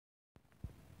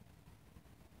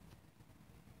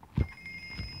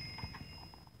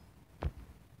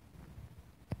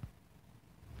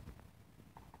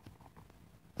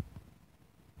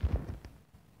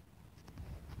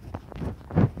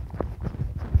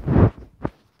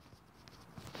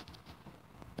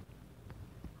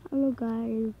Hello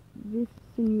guys, this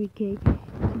is Enrique.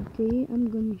 Today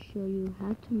I'm going to show you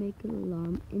how to make an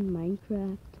alarm in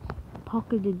Minecraft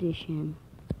Pocket Edition.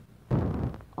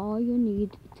 All you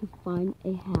need to find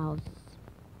a house.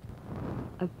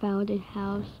 I found a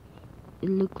house. It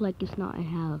looked like it's not a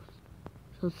house,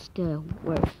 so still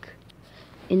work.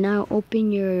 And now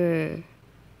open your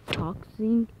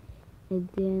toxin and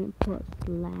then put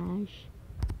slash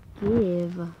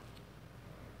give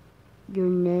your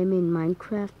name in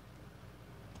Minecraft.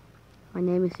 My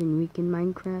name is Enrique in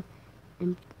Minecraft,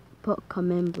 and put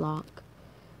command block.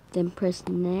 Then press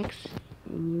next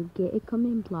and you get a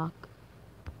command block.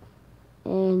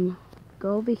 And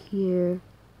go over here,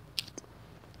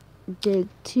 dig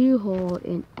 2 holes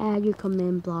and add your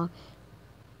command block.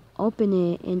 Open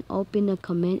it and open the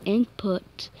command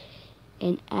input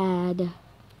and add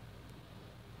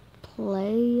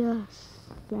play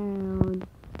sound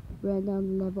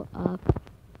random level up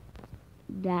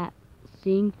that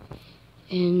thing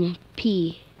and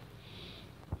P,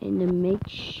 and then make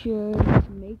sure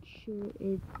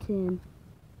it's in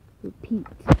repeat.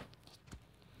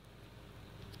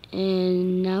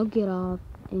 And now get off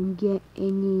and get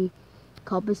any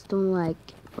cobblestone like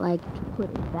put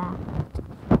it back.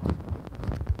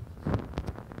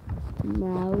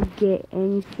 Now get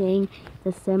anything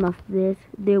the same of this,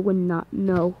 they would not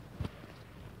know.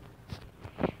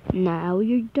 Now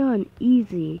you're done,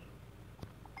 easy.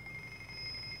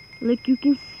 Like you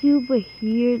can see over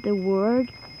here the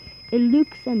word, it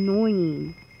looks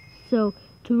annoying. So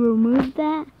to remove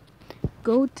that,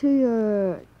 go to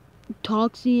your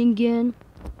toxin again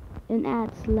and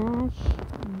add slash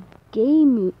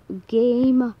game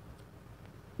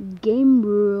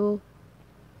rule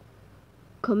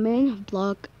command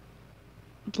block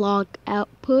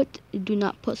output. Do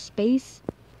not put space,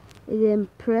 and then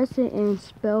press it and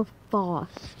spell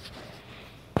false.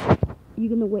 I'm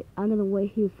gonna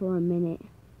wait here for a minute.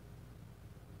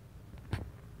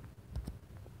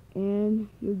 And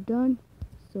you're done.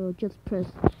 So just press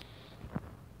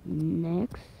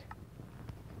next.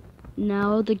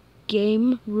 Now the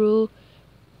game rule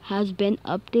has been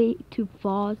updated to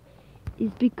false.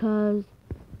 It's because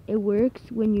it works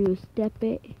when you step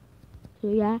it. So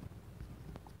yeah.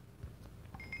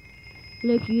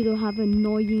 Like you don't have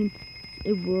annoying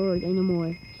word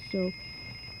anymore. So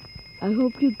I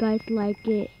hope you guys like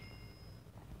it.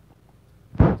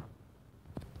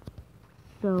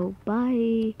 So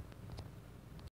bye.